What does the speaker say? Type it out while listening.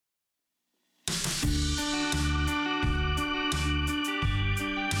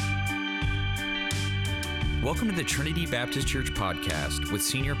Welcome to the Trinity Baptist Church podcast with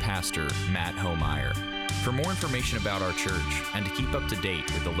Senior Pastor Matt Homeyer. For more information about our church and to keep up to date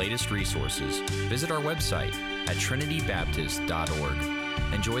with the latest resources, visit our website at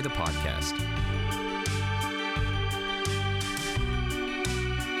trinitybaptist.org. Enjoy the podcast.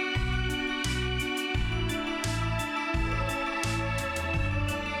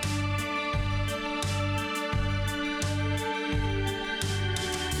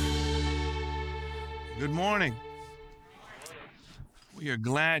 Good morning. We are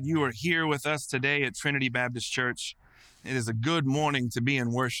glad you are here with us today at Trinity Baptist Church. It is a good morning to be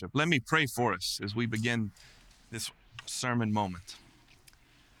in worship. Let me pray for us as we begin this sermon moment.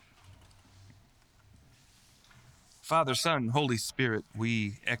 Father, Son, Holy Spirit,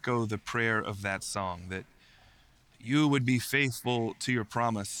 we echo the prayer of that song, that you would be faithful to your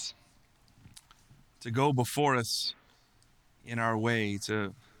promise, to go before us in our way,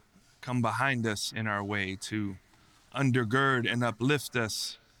 to come behind us in our way, to undergird and uplift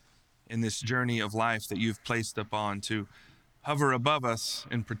us in this journey of life that you've placed upon, to hover above us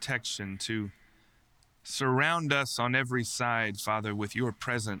in protection, to surround us on every side, Father, with your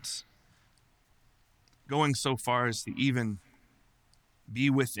presence, going so far as to even be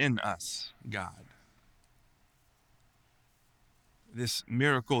within us, God. This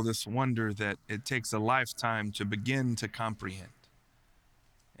miracle, this wonder that it takes a lifetime to begin to comprehend,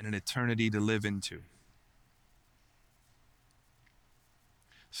 and an eternity to live into.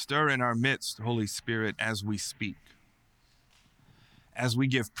 Stir in our midst, Holy Spirit, as we speak, as we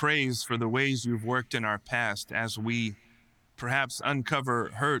give praise for the ways you've worked in our past, as we perhaps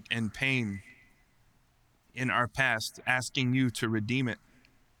uncover hurt and pain in our past, asking you to redeem it,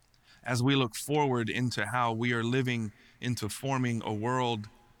 as we look forward into how we are living into forming a world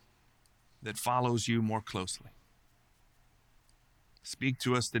that follows you more closely. Speak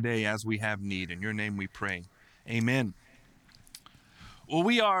to us today as we have need. In your name we pray. Amen. Well,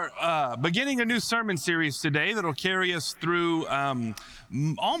 we are beginning a new sermon series today that'll carry us through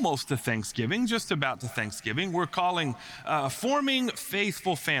almost to Thanksgiving, just about to Thanksgiving. We're calling Forming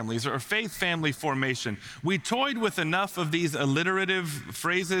Faithful Families, or Faith Family Formation. We toyed with enough of these alliterative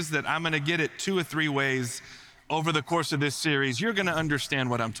phrases that I'm going to get it 2 or 3 ways over the course of this series. You're going to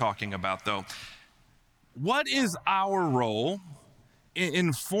understand what I'm talking about, though. What is our role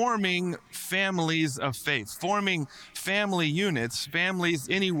in forming families of faith, forming family units, families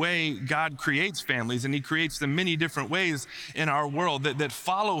any way God creates families, and he creates them many different ways in our world that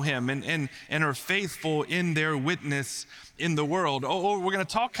follow him and are faithful in their witness in the world. We're going to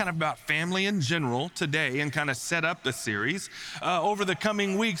talk kind of about family in general today and kind of set up the series. Over the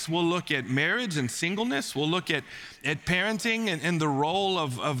coming weeks, we'll look at marriage and singleness. We'll look at parenting and the role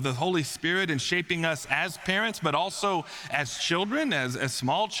of the Holy Spirit in shaping us as parents, but also as children, as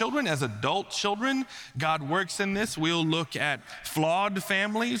small children, as adult children. God works in this. We'll look at flawed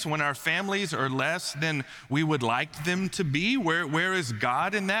families, when our families are less than we would like them to be. Where is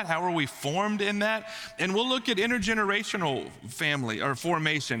God in that? How are we formed in that? And we'll look at intergenerational family or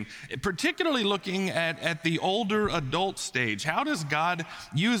formation, particularly looking at the older adult stage. How does God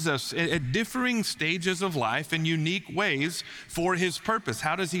use us at differing stages of life in unique ways for his purpose?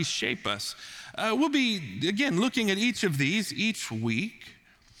 How does he shape us? We'll be, again, looking at each of these each week.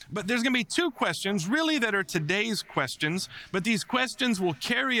 But there's going to be 2 questions, really, that are today's questions. But these questions will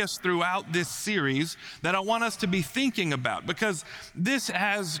carry us throughout this series that I want us to be thinking about, because this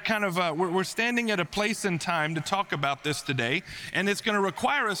has kind of, we're standing at a place in time to talk about this today. And it's going to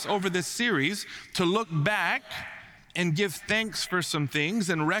require us over this series to look back and give thanks for some things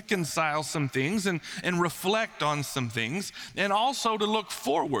and reconcile some things and reflect on some things, and also to look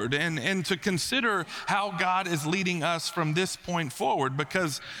forward and to consider how God is leading us from this point forward.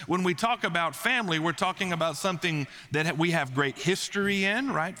 Because when we talk about family, we're talking about something that we have great history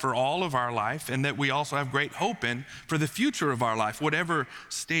in, right, for all of our life, and that we also have great hope in for the future of our life, whatever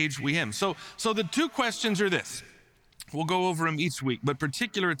stage we in. So the 2 questions are this. We'll go over them each week, but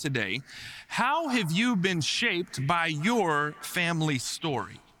particular today, how have you been shaped by your family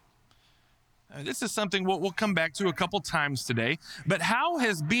story? This is something we'll come back to a couple times today, but how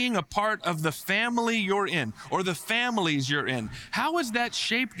has being a part of the family you're in, or the families you're in, how has that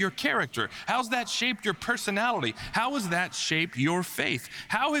shaped your character? How's that shaped your personality? How has that shaped your faith?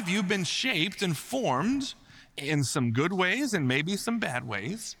 How have you been shaped and formed in some good ways and maybe some bad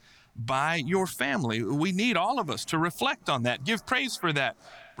ways by your family? We need all of us to reflect on that, give praise for that,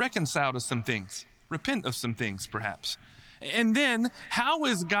 reconcile to some things, repent of some things perhaps. And then, how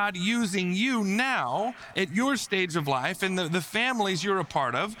is God using you now at your stage of life and the families you're a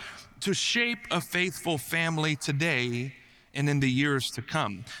part of to shape a faithful family today and in the years to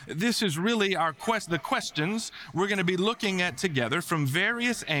come. This is really the questions we're going to be looking at together from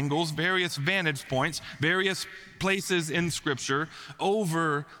various angles, various vantage points, various places in Scripture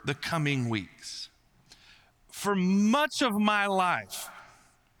over the coming weeks. For much of my life,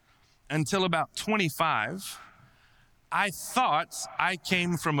 until about 25, I thought I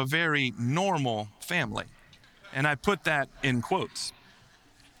came from a very normal family. And I put that in quotes.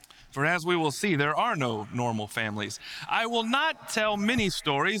 For as we will see, there are no normal families. I will not tell many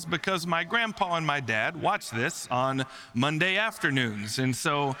stories because my grandpa and my dad watch this on Monday afternoons. And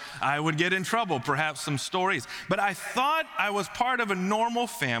so I would get in trouble, perhaps some stories. But I thought I was part of a normal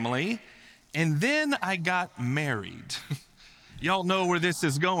family, and then I got married. Y'all know where this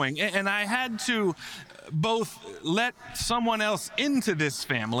is going. And I had to both let someone else into this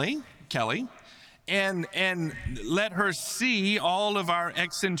family, Kelly, and let her see all of our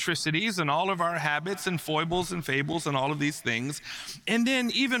eccentricities and all of our habits and foibles and fables and all of these things. And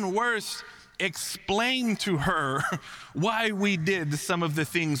then even worse, explain to her why we did some of the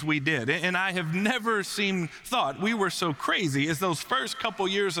things we did. And I have never thought we were so crazy as those first couple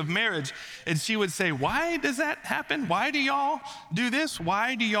years of marriage. And she would say, why does that happen? Why do y'all do this?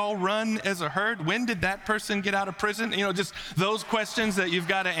 Why do y'all run as a herd? When did that person get out of prison? You know, just those questions that you've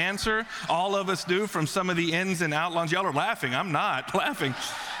got to answer. All of us do from some of the ins and outs. Y'all are laughing. I'm not laughing.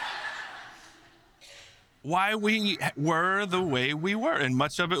 Why we were the way we were. And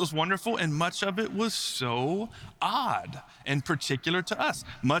much of it was wonderful, and much of it was so odd and particular to us.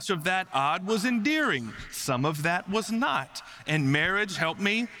 Much of that odd was endearing. Some of that was not. And marriage helped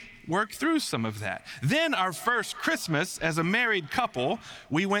me work through some of that. Then our first Christmas as a married couple,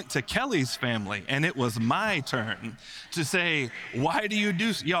 we went to Kelly's family, and it was my turn to say, why do you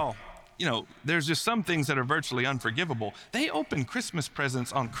do, y'all, you know, there's just some things that are virtually unforgivable. They open Christmas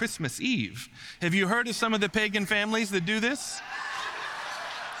presents on Christmas Eve. Have you heard of some of the pagan families that do this?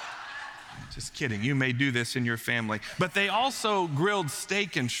 Just kidding. You may do this in your family. But they also grilled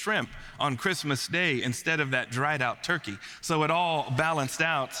steak and shrimp on Christmas Day instead of that dried out turkey. So it all balanced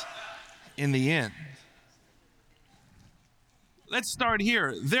out in the end. Let's start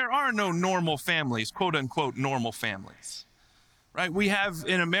here. There are no normal families, quote unquote, normal families. Right? We have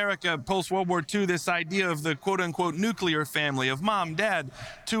in America, post-World War II, this idea of the quote-unquote nuclear family of mom, dad,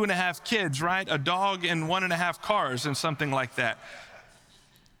 2.5 kids, right? A dog and 1.5 cars and something like that.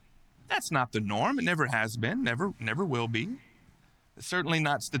 That's not the norm. It never has been, never will be. It's certainly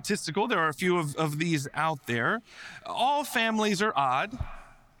not statistical. There are a few of these out there. All families are odd.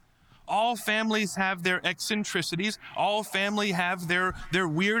 All families have their eccentricities. All families have their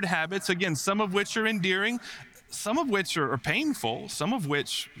weird habits, again, some of which are endearing, some of which are painful, some of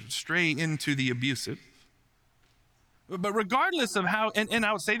which stray into the abusive. But regardless of how, and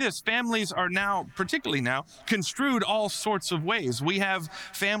I would say this, families are now, particularly now, construed all sorts of ways. We have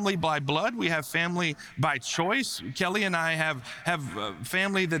family by blood. We have family by choice. Kelly and I have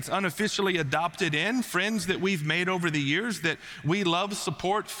family that's unofficially adopted in, friends that we've made over the years that we love,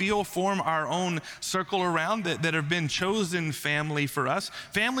 support, feel, form our own circle around that have been chosen family for us.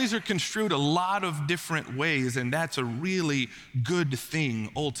 Families are construed a lot of different ways, and that's a really good thing,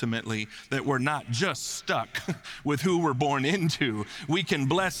 ultimately, that we're not just stuck with who we're born into. We can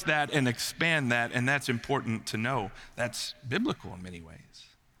bless that and expand that, and that's important to know. That's biblical in many ways.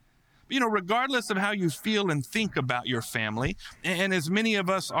 You know, regardless of how you feel and think about your family, and as many of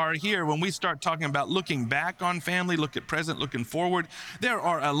us are here, when we start talking about looking back on family, look at present, looking forward, there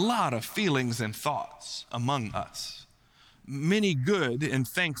are a lot of feelings and thoughts among us. Many good and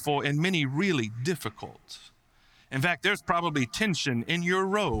thankful, and many really difficult. In fact, there's probably tension in your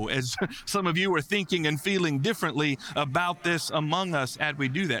row as some of you are thinking and feeling differently about this among us as we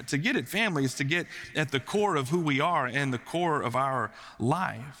do that. To get at family is to get at the core of who we are and the core of our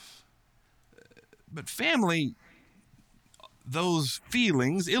life. But family, those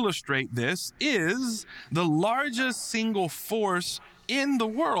feelings illustrate this, is the largest single force in the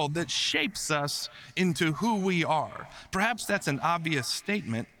world that shapes us into who we are. Perhaps that's an obvious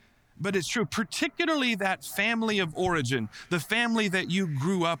statement, but it's true, particularly that family of origin, the family that you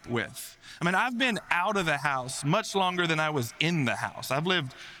grew up with. I mean, I've been out of the house much longer than I was in the house. I've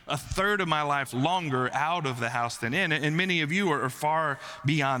lived a third of my life longer out of the house than in, and many of you are far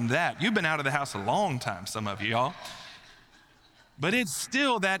beyond that. You've been out of the house a long time, some of y'all. But it's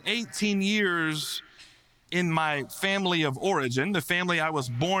still that 18 years in my family of origin, the family I was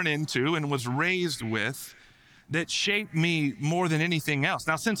born into and was raised with, that shaped me more than anything else.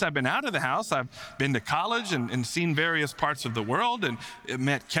 Now, since I've been out of the house, I've been to college and seen various parts of the world and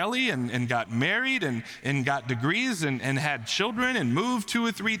met Kelly and got married and got degrees and had children and moved 2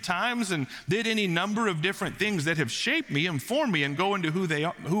 or 3 times and did any number of different things that have shaped me and formed me and go into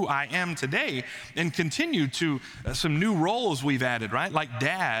who I am today, and continue to some new roles we've added, right? Like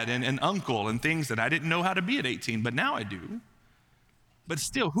dad and uncle and things that I didn't know how to be at 18, but now I do. But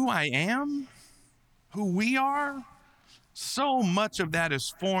still, who I am, who we are, so much of that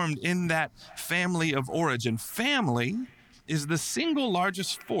is formed in that family of origin. Family is the single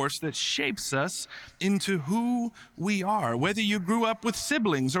largest force that shapes us into who we are. Whether you grew up with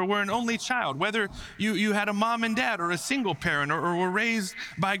siblings or were an only child, whether you had a mom and dad or a single parent or were raised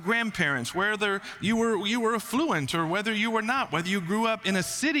by grandparents, whether you were affluent or whether you were not, whether you grew up in a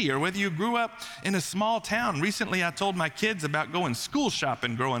city or whether you grew up in a small town. Recently, I told my kids about going school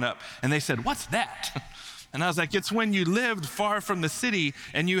shopping growing up, and they said, "What's that?" And I was like, it's when you lived far from the city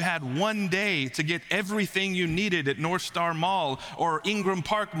and you had one day to get everything you needed at North Star Mall or Ingram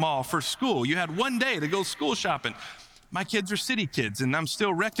Park Mall for school. You had one day to go school shopping. My kids are city kids, and I'm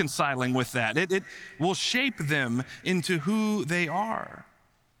still reconciling with that. It will shape them into who they are.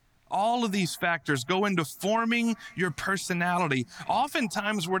 All of these factors go into forming your personality.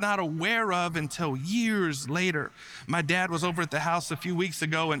 Oftentimes we're not aware of until years later. My dad was over at the house a few weeks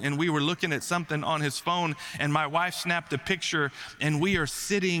ago and we were looking at something on his phone, and my wife snapped a picture, and we are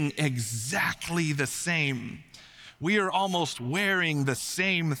sitting exactly the same. We are almost wearing the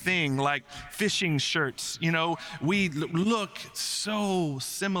same thing, like fishing shirts. You know, we look so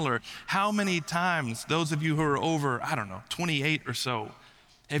similar. How many times, those of you who are over, 28 or so,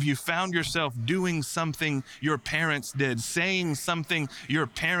 have you found yourself doing something your parents did, saying something your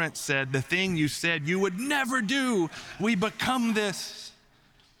parents said, the thing you said you would never do? We become this.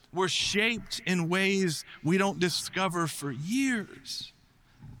 We're shaped in ways we don't discover for years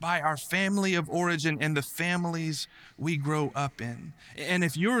by our family of origin and the families we grow up in. And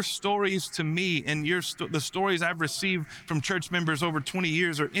if your stories to me and the stories I've received from church members over 20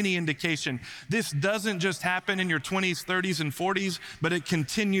 years are any indication, this doesn't just happen in your 20s, 30s, and 40s, but it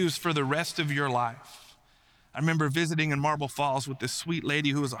continues for the rest of your life. I remember visiting in Marble Falls with this sweet lady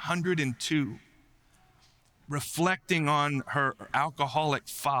who was 102, reflecting on her alcoholic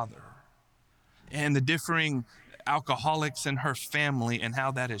father and the differing alcoholics in her family and how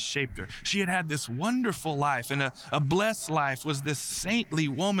that has shaped her. She had this wonderful life, and a blessed life, was this saintly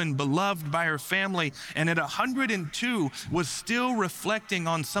woman beloved by her family, and at 102 was still reflecting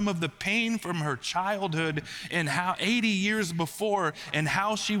on some of the pain from her childhood and how 80 years before and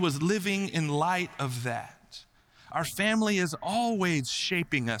how she was living in light of that. Our family is always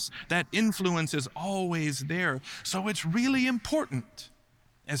shaping us. That influence is always there. So it's really important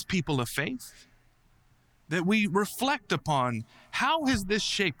as people of faith that we reflect upon how has this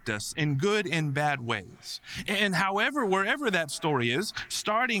shaped us in good and bad ways. And wherever that story is,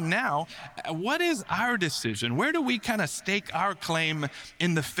 starting now, what is our decision? Where do we kind of stake our claim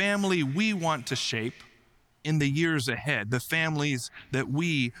in the family we want to shape in the years ahead, the families that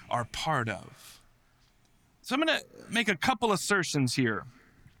we are part of? So I'm going to make a couple assertions here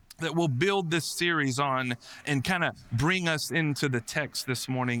that we'll build this series on and kind of bring us into the text this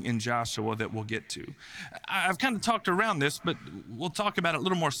morning in Joshua that we'll get to. I've kind of talked around this, but we'll talk about it a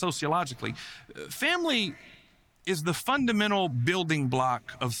little more sociologically. Family is the fundamental building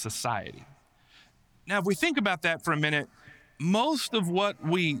block of society. Now, if we think about that for a minute, most of what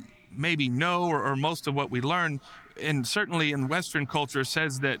we maybe know or most of what we learn, and certainly in Western culture,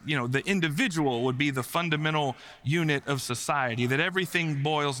 says that, the individual would be the fundamental unit of society, that everything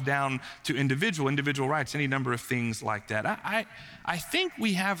boils down to individual rights, any number of things like that. I think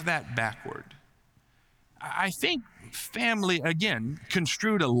we have that backward. I think family, again,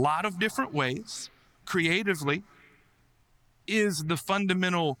 construed a lot of different ways, creatively, is the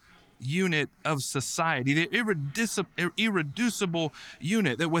fundamental unit of society, the irreducible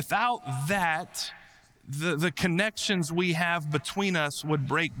unit, that without that, the connections we have between us would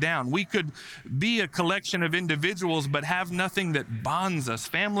break down. We could be a collection of individuals but have nothing that bonds us.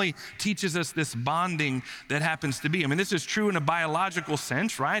 Family teaches us this bonding that happens to be. This is true in a biological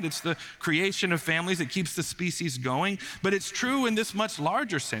sense, right? It's the creation of families that keeps the species going, but it's true in this much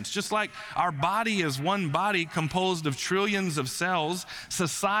larger sense. Just like our body is one body composed of trillions of cells,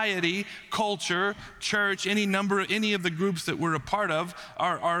 society, culture, church, any of the groups that we're a part of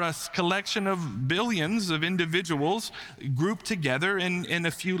are a collection of billions of individuals grouped together in a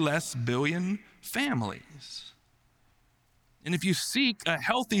few less billion families. And if you seek a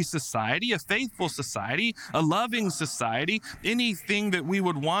healthy society, a faithful society, a loving society, anything that we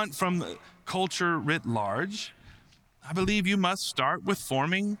would want from culture writ large, I believe you must start with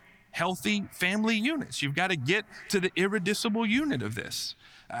forming healthy family units. You've got to get to the irreducible unit of this.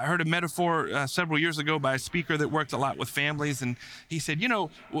 I heard a metaphor several years ago by a speaker that worked a lot with families, and he said,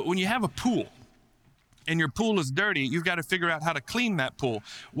 when you have a pool and your pool is dirty, you've got to figure out how to clean that pool.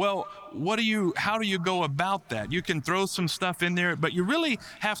 Well, how do you go about that? You can throw some stuff in there, but you really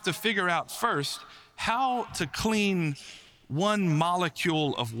have to figure out first how to clean one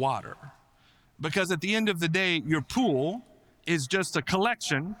molecule of water. Because at the end of the day, your pool is just a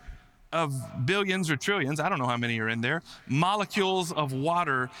collection of billions or trillions, I don't know how many are in there, molecules of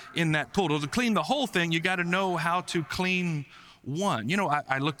water in that pool. To clean the whole thing, you got to know how to clean one.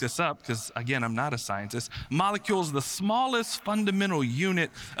 I looked this up because, again, I'm not a scientist. Molecule is the smallest fundamental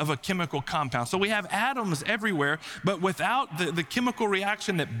unit of a chemical compound. So we have atoms everywhere, but without the chemical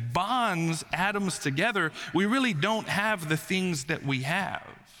reaction that bonds atoms together, we really don't have the things that we have.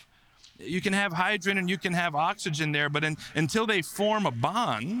 You can have hydrogen and you can have oxygen there, but until they form a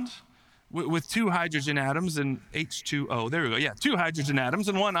bond with two hydrogen atoms and H2O, there we go, yeah, two hydrogen atoms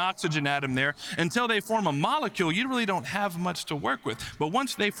and one oxygen atom there, until they form a molecule, you really don't have much to work with. But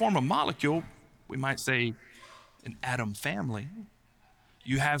once they form a molecule, we might say an atom family,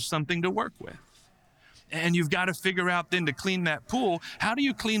 you have something to work with. And you've got to figure out then to clean that pool, how do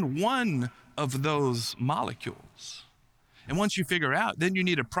you clean one of those molecules? And once you figure out, then you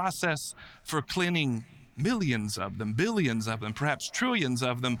need a process for cleaning millions of them, billions of them, perhaps trillions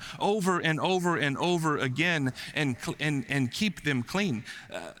of them over and over and over again and keep them clean.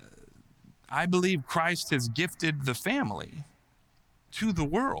 I believe Christ has gifted the family to the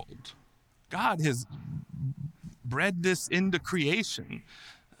world. God has bred this into creation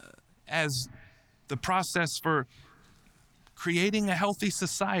as the process for creating a healthy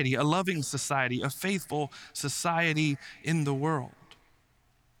society, a loving society, a faithful society in the world.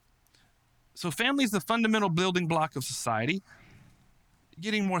 So family is the fundamental building block of society.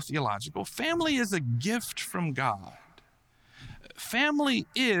 Getting more theological, family is a gift from God. Family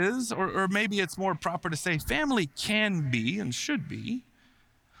is, or maybe it's more proper to say, family can be and should be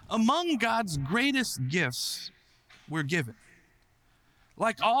among God's greatest gifts we're given.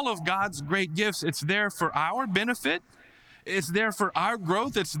 Like all of God's great gifts, it's there for our benefit. It's there for our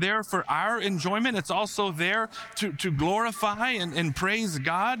growth. It's there for our enjoyment. It's also there to glorify and praise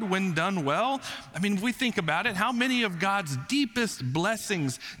God when done well. I mean, if we think about it, how many of God's deepest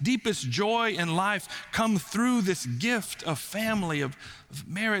blessings, deepest joy in life come through this gift of family, of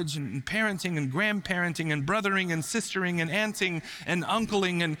marriage and parenting and grandparenting and brothering and sistering and aunting and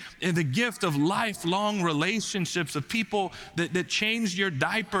uncling and the gift of lifelong relationships of people that changed your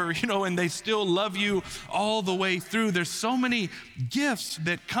diaper, and they still love you all the way through. There's so many gifts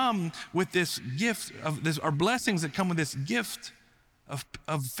that come with this gift of this, or blessings that come with this gift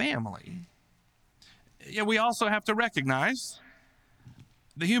of family. Yeah, we also have to recognize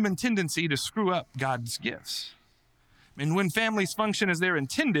the human tendency to screw up God's gifts. And when families function as they're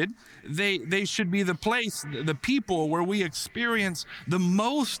intended, they should be the place, the people where we experience the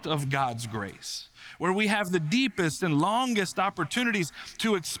most of God's grace, where we have the deepest and longest opportunities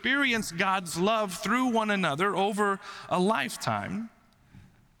to experience God's love through one another over a lifetime.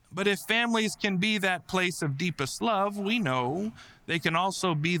 But if families can be that place of deepest love, we know they can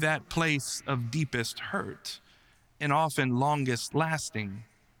also be that place of deepest hurt and often longest lasting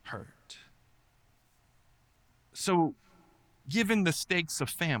hurt. So, given the stakes of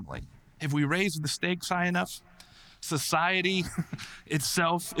family, have we raised the stakes high enough? Society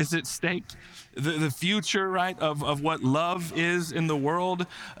itself is at stake. The future, right, of what love is in the world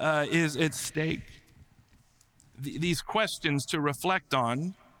is at stake. These questions to reflect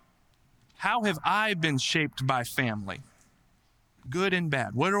on: how have I been shaped by family? Good and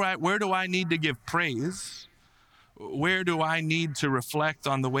bad. Where do I need to give praise? Where do I need to reflect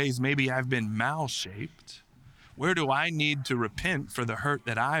on the ways maybe I've been mal-shaped? Where do I need to repent for the hurt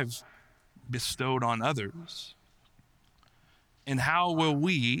that I've bestowed on others? And how will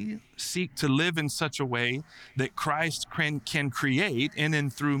we seek to live in such a way that Christ can create in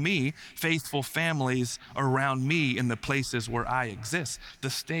and through me faithful families around me in the places where I exist?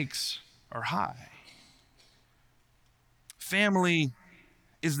 The stakes are high. Family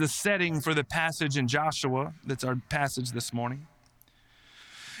is the setting for the passage in Joshua that's our passage this morning.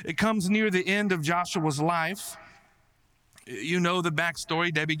 It comes near the end of Joshua's life. You know the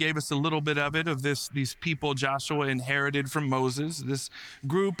backstory. Debbie gave us a little bit of it, of these people Joshua inherited from Moses, this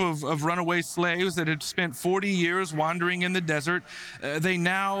group of runaway slaves that had spent 40 years wandering in the desert. They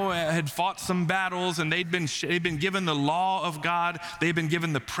now had fought some battles, and they'd been given the law of God. They'd been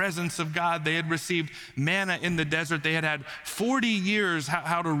given the presence of God. They had received manna in the desert. They had had 40 years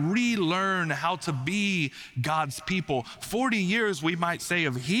how to relearn how to be God's people. 40 years, we might say,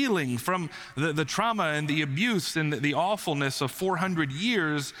 of healing from the trauma and the abuse and the awfulness of 400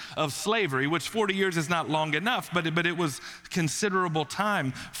 years of slavery, which 40 years is not long enough, but it was considerable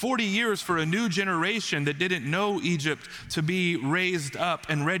time. 40 years for a new generation that didn't know Egypt to be raised up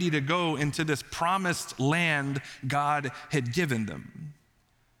and ready to go into this promised land God had given them.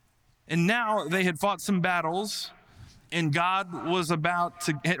 And now they had fought some battles, and God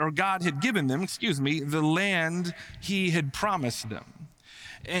had given them, the land he had promised them.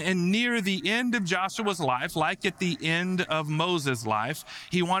 And near the end of Joshua's life, like at the end of Moses' life,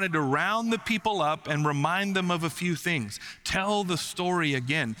 he wanted to round the people up and remind them of a few things. Tell the story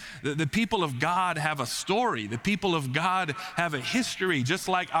again. The people of God have a story. The people of God have a history, just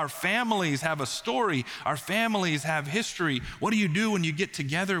like our families have a story. Our families have history. What do you do when you get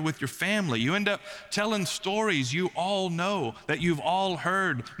together with your family? You end up telling stories you all know, that you've all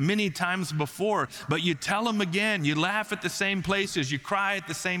heard many times before, but you tell them again. You laugh at the same places. You cry at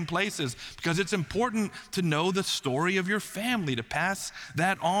the same places, because it's important to know the story of your family, to pass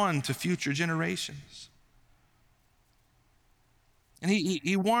that on to future generations. And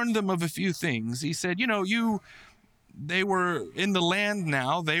he warned them of a few things. He said, they were in the land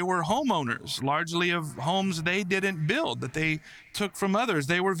now. They were homeowners, largely of homes they didn't build, that they took from others.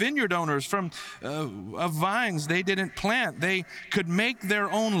 They were vineyard owners of vines they didn't plant. They could make their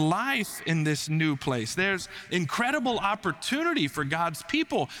own life in this new place. There's incredible opportunity for God's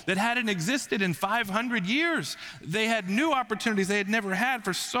people that hadn't existed in 500 years. They had new opportunities they had never had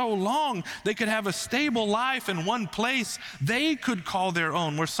for so long. They could have a stable life in one place they could call their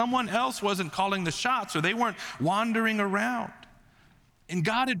own, where someone else wasn't calling the shots, or they weren't wandering around. And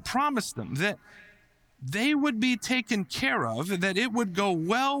God had promised them that they would be taken care of, that it would go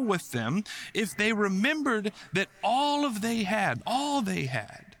well with them if they remembered that all they had,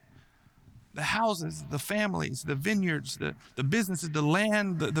 the houses, the families, the vineyards, the businesses, the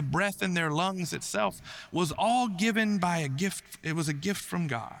land, the breath in their lungs itself, was all given by a gift. It was a gift from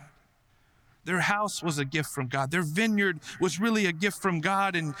God. Their house was a gift from God. Their vineyard was really a gift from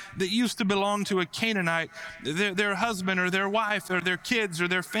God, and that used to belong to a Canaanite. Their husband or their wife or their kids or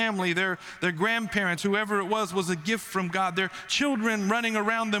their family, their grandparents, whoever it was a gift from God. Their children running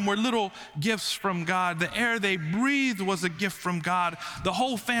around them were little gifts from God. The air they breathed was a gift from God. The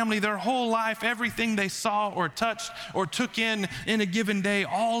whole family, their whole life, everything they saw or touched or took in a given day,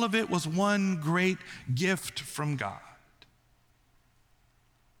 all of it was one great gift from God.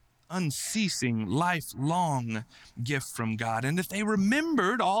 Unceasing, lifelong gift from God. And if they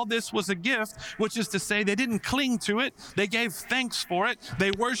remembered all this was a gift, which is to say they didn't cling to it, they gave thanks for it,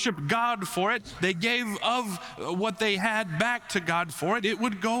 they worshiped God for it, they gave of what they had back to God for it, it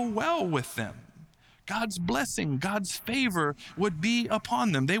would go well with them. God's blessing, God's favor would be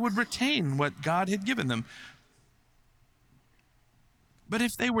upon them. They would retain what God had given them. But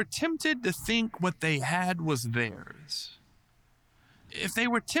if they were tempted to think what they had was theirs, if they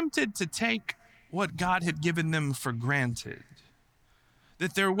were tempted to take what God had given them for granted,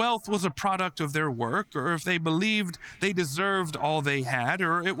 that their wealth was a product of their work, or if they believed they deserved all they had,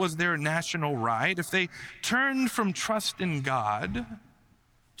 or it was their national right, if they turned from trust in God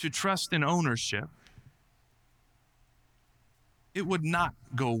to trust in ownership, it would not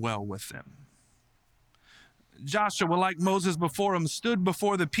go well with them. Joshua, like Moses before him, stood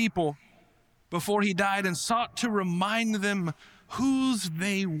before the people before he died and sought to remind them whose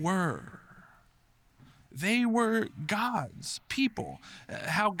they were. They were God's people,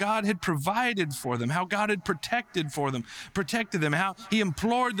 how God had provided for them, how God had protected them, how he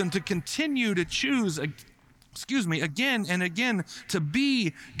implored them to continue to choose again and again to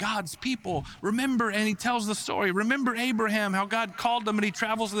be God's people. Remember, and he tells the story, remember Abraham, how God called him and he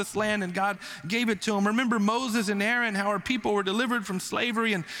travels to this land and God gave it to him. Remember Moses and Aaron, how our people were delivered from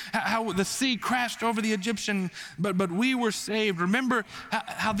slavery and how the sea crashed over the Egyptian, but we were saved. Remember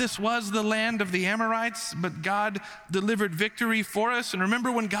how this was the land of the Amorites, but God delivered victory for us. And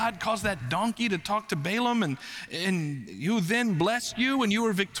remember when God caused that donkey to talk to Balaam and you then blessed you and you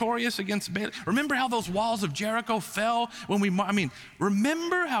were victorious against Balaam. Remember how those walls of Jericho fell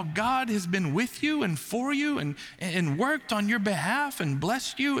remember how God has been with you and for you and worked on your behalf and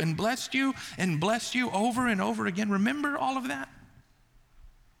blessed you and blessed you and blessed you over and over again. Remember all of that?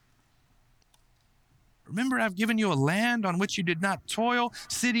 Remember, I've given you a land on which you did not toil,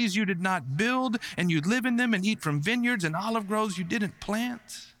 cities you did not build, and you live in them and eat from vineyards and olive groves you didn't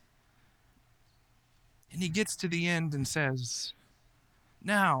plant. And he gets to the end and says,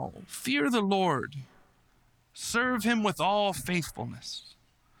 now, fear the Lord, serve him with all faithfulness.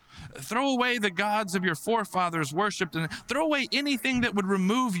 Throw away the gods of your forefathers worshipped, and throw away anything that would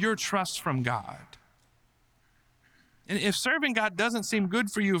remove your trust from God. And if serving God doesn't seem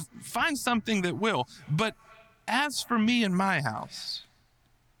good for you, find something that will. But as for me and my house,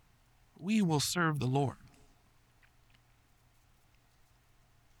 we will serve the Lord.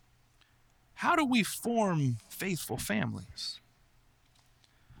 How do we form faithful families?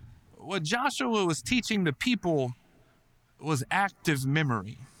 What Joshua was teaching the people was active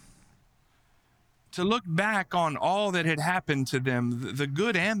memory. To look back on all that had happened to them, the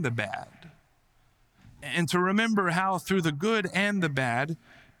good and the bad. And to remember how through the good and the bad,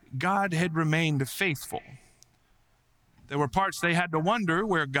 God had remained faithful. There were parts they had to wonder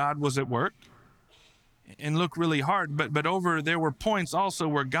where God was at work and look really hard, but there were points also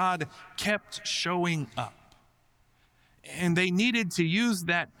where God kept showing up. And they needed to use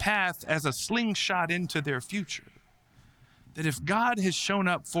that path as a slingshot into their future. That if God has shown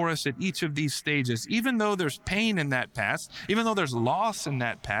up for us at each of these stages, even though there's pain in that past, even though there's loss in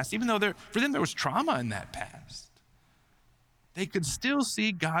that past, even though for them there was trauma in that past, they could still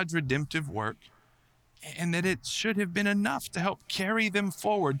see God's redemptive work, and that it should have been enough to help carry them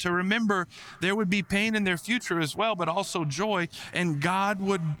forward, to remember there would be pain in their future as well, but also joy, and God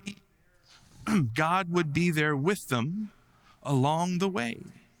would be there with them along the way.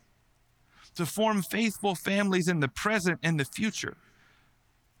 To form faithful families in the present and the future.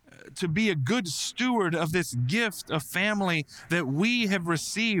 To be a good steward of this gift of family that we have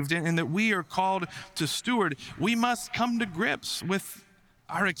received and that we are called to steward, we must come to grips with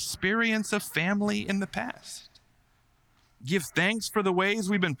our experience of family in the past. Give thanks for the ways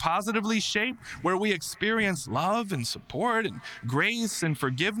we've been positively shaped, where we experience love and support and grace and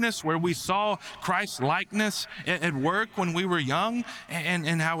forgiveness, where we saw Christ's likeness at work when we were young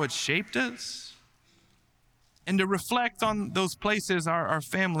and how it shaped us. And to reflect on those places our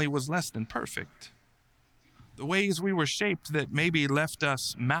family was less than perfect. The ways we were shaped that maybe left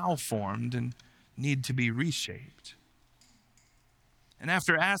us malformed and need to be reshaped. And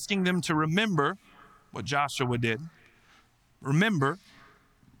after asking them to remember what Joshua did, remember,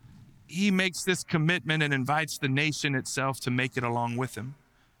 he makes this commitment and invites the nation itself to make it along with him.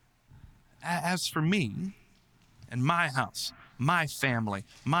 As for me and my house, my family,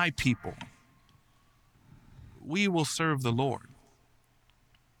 my people, we will serve the Lord.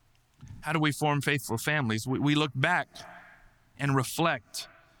 How do we form faithful families? We look back and reflect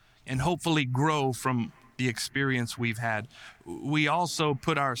and hopefully grow from the experience we've had. We also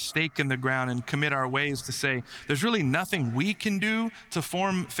put our stake in the ground and commit our ways to say, there's really nothing we can do to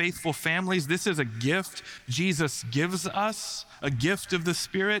form faithful families. This is a gift Jesus gives us, a gift of the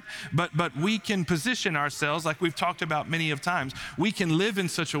Spirit, but we can position ourselves, like we've talked about many of times, we can live in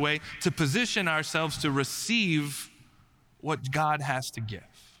such a way to position ourselves to receive what God has to give.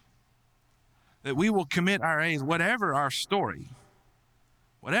 That we will commit our ways, whatever our story,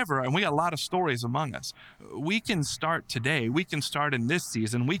 whatever, and we got a lot of stories among us. We can start today. We can start in this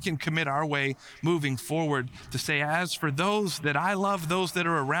season. We can commit our way moving forward to say, as for those that I love, those that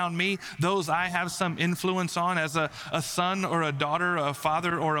are around me, those I have some influence on as a son or a daughter, a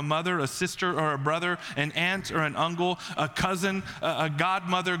father or a mother, a sister or a brother, an aunt or an uncle, a cousin, a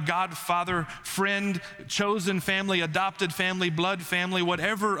godmother, godfather, friend, chosen family, adopted family, blood family,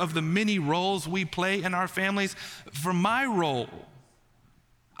 whatever of the many roles we play in our families. For my role,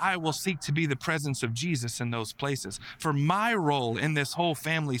 I will seek to be the presence of Jesus in those places. For my role in this whole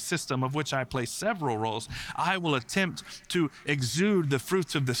family system, of which I play several roles, I will attempt to exude the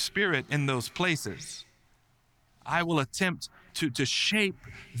fruits of the Spirit in those places. I will attempt to shape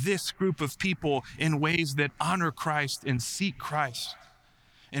this group of people in ways that honor Christ and seek Christ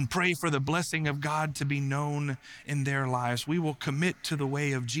and pray for the blessing of God to be known in their lives. We will commit to the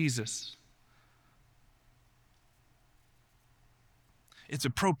way of Jesus. It's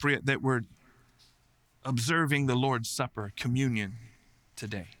appropriate that we're observing the Lord's Supper, communion,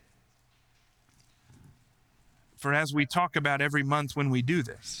 today. For as we talk about every month when we do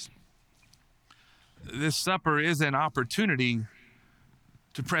this supper is an opportunity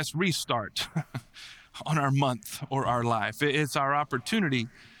to press restart on our month or our life. It's our opportunity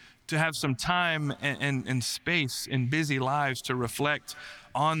to have some time and space in busy lives to reflect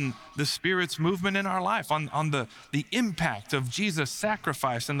on the Spirit's movement in our life, on the impact of Jesus'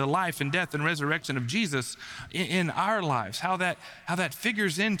 sacrifice and the life and death and resurrection of Jesus in our lives, how that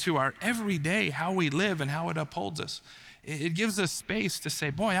figures into our everyday, how we live and how it upholds us. It gives us space to say,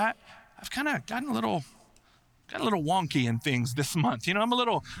 boy, I've kind of gotten a little wonky in things this month. You know, I'm a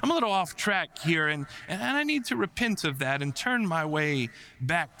little off track here, and I need to repent of that and turn my way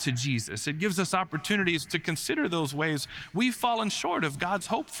back to Jesus. It gives us opportunities to consider those ways we've fallen short of God's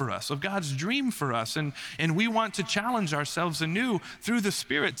hope for us, of God's dream for us, and we want to challenge ourselves anew through the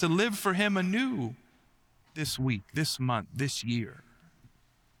Spirit to live for Him anew this week, this month, this year.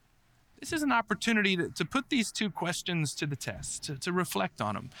 This is an opportunity to put these two questions to the test, to reflect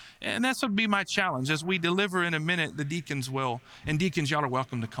on them. And that's what would be my challenge. As we deliver in a minute, the deacons will, and deacons, y'all are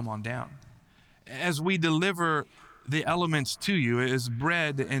welcome to come on down. As we deliver the elements to you, as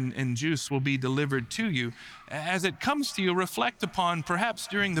bread and juice will be delivered to you, as it comes to you, reflect upon, perhaps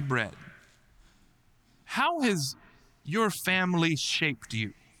during the bread, how has your family shaped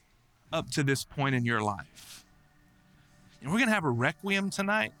you up to this point in your life? And we're going to have a requiem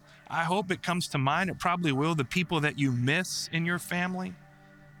tonight. I hope it comes to mind. It probably will. The people that you miss in your family,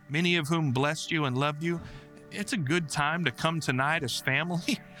 many of whom blessed you and loved you. It's a good time to come tonight as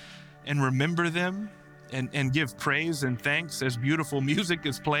family and remember them and give praise and thanks as beautiful music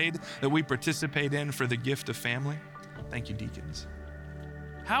is played that we participate in for the gift of family. Thank you, deacons.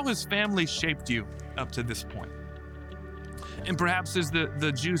 How has family shaped you up to this point? And perhaps as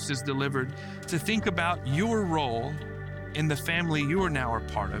the juice is delivered, to think about your role in the family you are now a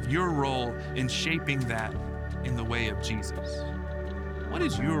part of, your role in shaping that in the way of Jesus. What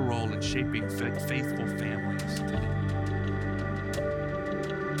is your role in shaping faithful families today?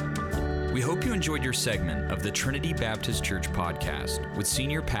 We hope you enjoyed your segment of the Trinity Baptist Church podcast with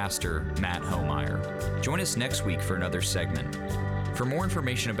Senior Pastor Matt Homeyer. Join us next week for another segment. For more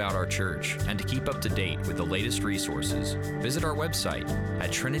information about our church and to keep up to date with the latest resources, visit our website at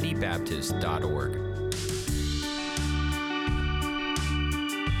trinitybaptist.org.